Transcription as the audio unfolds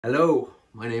Hello,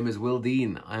 my name is Will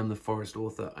Dean. I am the forest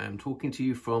author. I am talking to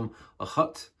you from a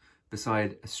hut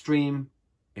beside a stream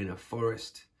in a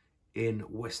forest in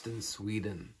western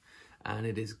Sweden. And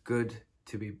it is good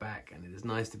to be back and it is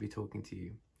nice to be talking to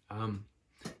you.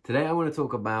 Today I want to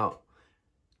talk about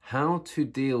how to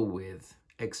deal with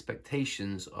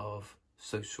expectations of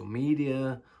social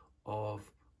media,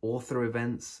 of author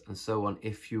events and so on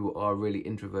if you are really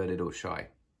introverted or shy.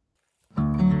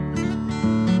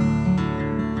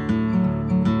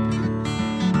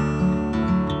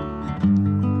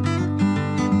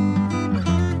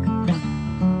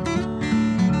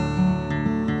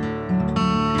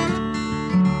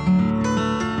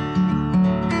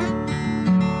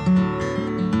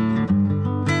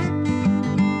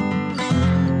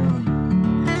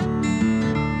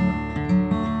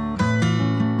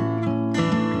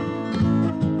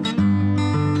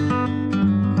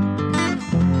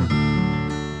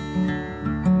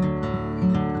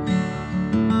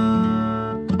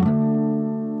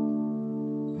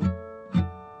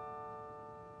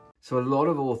 So a lot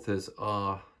of authors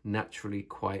are naturally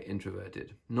quite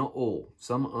introverted. Not all.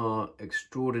 Some are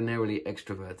extraordinarily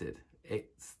extroverted.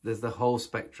 There's the whole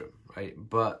spectrum, right?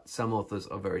 But some authors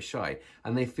are very shy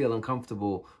and they feel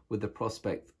uncomfortable with the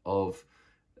prospect of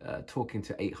talking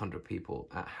to 800 people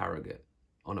at Harrogate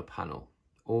on a panel.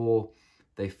 Or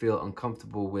they feel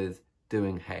uncomfortable with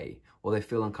doing hay. Or they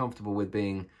feel uncomfortable with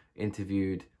being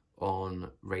interviewed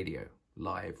on radio,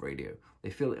 live radio. They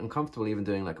feel uncomfortable even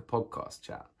doing like a podcast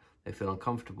chat. They feel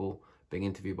uncomfortable being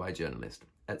interviewed by a journalist,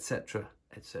 etc.,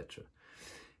 etc.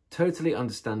 Totally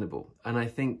understandable. And I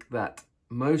think that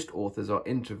most authors are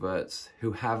introverts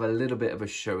who have a little bit of a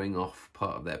showing off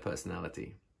part of their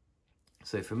personality.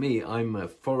 So for me, I'm a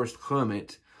forest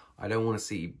hermit. I don't want to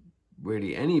see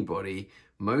really anybody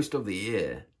most of the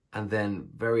year. And then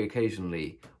very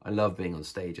occasionally, I love being on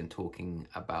stage and talking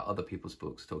about other people's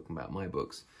books, talking about my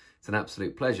books. It's an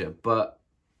absolute pleasure. But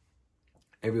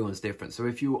everyone's different. So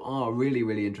if you are really,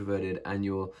 really introverted and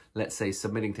you're, let's say,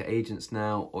 submitting to agents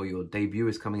now, or your debut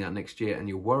is coming out next year and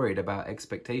you're worried about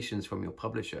expectations from your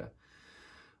publisher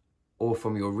or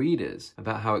from your readers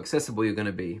about how accessible you're going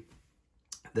to be,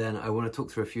 then I want to talk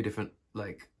through a few different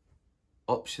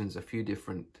options, a few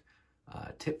different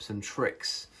tips and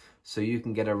tricks so you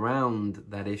can get around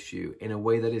that issue in a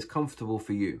way that is comfortable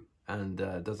for you and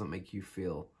doesn't make you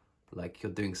feel like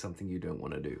you're doing something you don't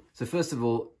want to do. So first of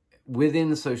all,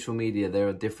 within social media, there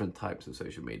are different types of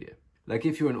social media. Like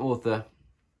if you're an author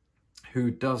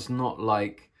who does not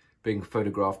like being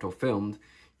photographed or filmed,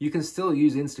 you can still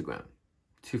use Instagram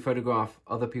to photograph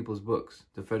other people's books,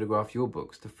 to photograph your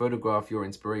books, to photograph your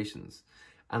inspirations.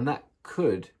 And that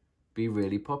could be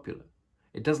really popular.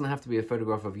 It doesn't have to be a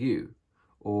photograph of you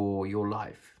or your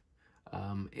life.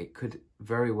 It could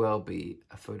very well be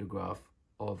a photograph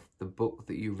of the book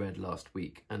that you read last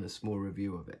week and a small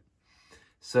review of it.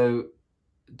 So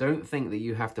don't think that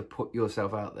you have to put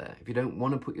yourself out there. If you don't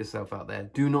want to put yourself out there,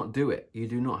 do not do it. You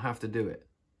do not have to do it.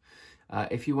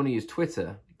 If you want to use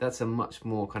Twitter, that's a much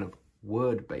more kind of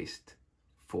word-based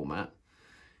format.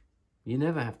 You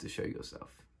never have to show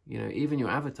yourself. You know, even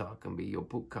your avatar can be your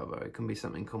book cover. It can be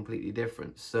something completely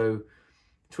different. So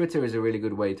Twitter is a really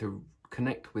good way to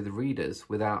connect with readers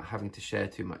without having to share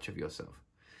too much of yourself.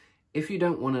 If you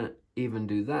don't want to even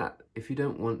do that, if you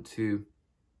don't want to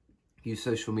use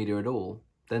social media at all,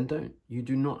 then don't. You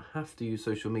do not have to use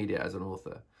social media as an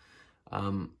author.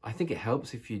 I think it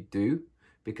helps if you do,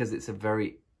 because it's a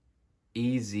very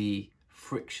easy,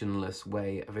 frictionless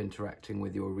way of interacting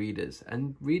with your readers.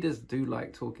 And readers do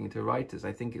like talking to writers.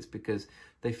 I think it's because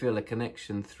they feel a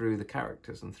connection through the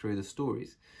characters and through the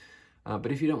stories.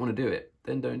 But if you don't want to do it,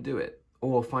 then don't do it.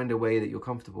 Or find a way that you're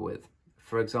comfortable with.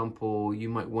 For example, you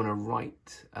might want to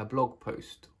write a blog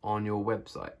post on your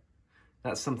website.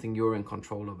 That's something you're in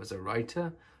control of as a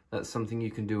writer. That's something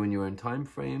you can do in your own time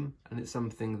frame. And it's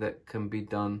something that can be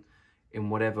done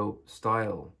in whatever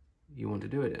style you want to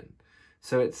do it in.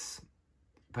 So it's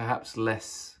perhaps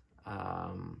less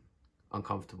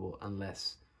uncomfortable and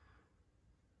less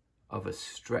of a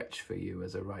stretch for you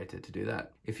as a writer to do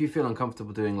that. If you feel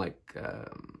uncomfortable doing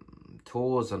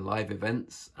tours and live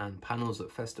events and panels at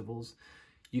festivals,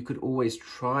 you could always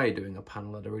try doing a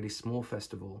panel at a really small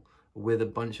festival with a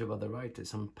bunch of other writers.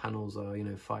 Some panels are,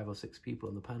 5 or 6 people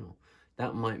on the panel.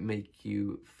 That might make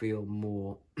you feel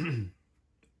more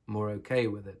okay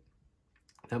with it.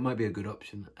 That might be a good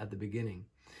option at the beginning.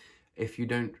 If you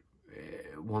don't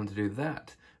want to do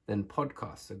that, then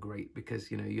podcasts are great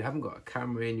because, you haven't got a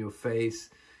camera in your face.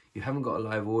 You haven't got a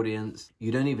live audience.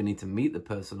 You don't even need to meet the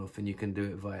person often. You can do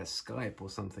it via Skype or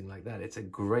something like that. It's a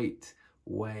great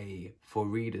way for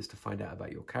readers to find out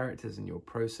about your characters and your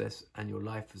process and your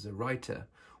life as a writer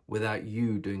without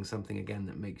you doing something again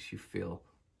that makes you feel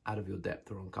out of your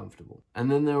depth or uncomfortable. And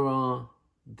then there are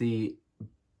the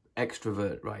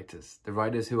extrovert writers, the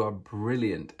writers who are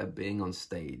brilliant at being on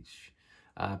stage.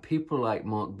 People like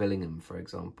Mark Billingham, for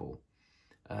example,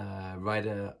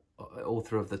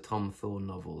 author of the Tom Thorne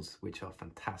novels, which are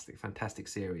fantastic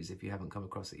series. If you haven't come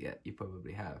across it yet, you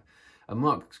probably have. And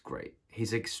Mark's great.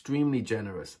 He's extremely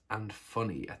generous and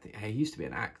funny. I think he used to be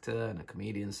an actor and a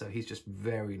comedian, so he's just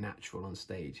very natural on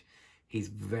stage. He's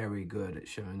very good at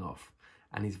showing off,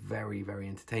 and he's very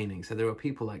entertaining. So there are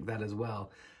people like that as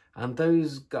well. And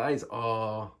those guys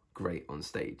are great on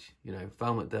stage. You know,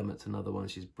 Val McDermott's another one.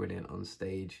 She's brilliant on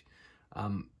stage.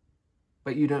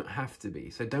 But you don't have to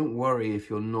be. So don't worry if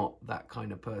you're not that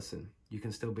kind of person. You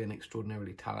can still be an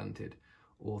extraordinarily talented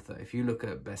author. If you look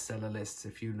at bestseller lists,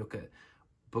 if you look at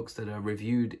books that are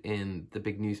reviewed in the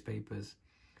big newspapers,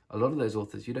 a lot of those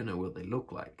authors, you don't know what they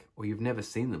look like, or you've never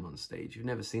seen them on stage. You've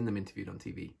never seen them interviewed on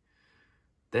TV.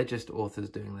 They're just authors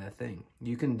doing their thing.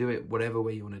 You can do it whatever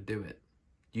way you want to do it.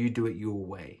 You do it your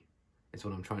way, is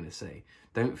what I'm trying to say.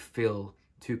 Don't feel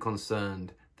too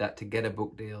concerned that to get a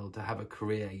book deal, to have a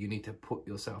career, you need to put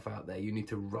yourself out there. You need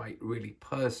to write really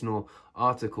personal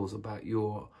articles about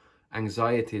your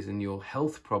anxieties and your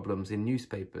health problems in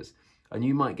newspapers. And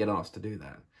you might get asked to do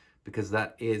that because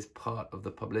that is part of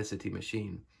the publicity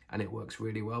machine. And it works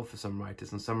really well for some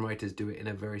writers. And some writers do it in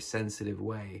a very sensitive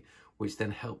way, which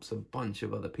then helps a bunch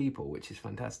of other people, which is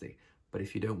fantastic. But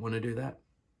if you don't want to do that,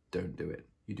 don't do it.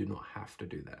 You do not have to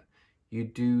do that. You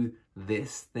do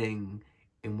this thing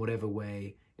in whatever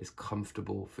way is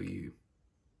comfortable for you.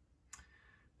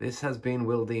 This has been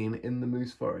Will Dean in the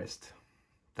Moose Forest.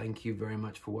 Thank you very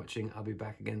much for watching. I'll be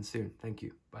back again soon. Thank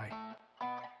you. Bye.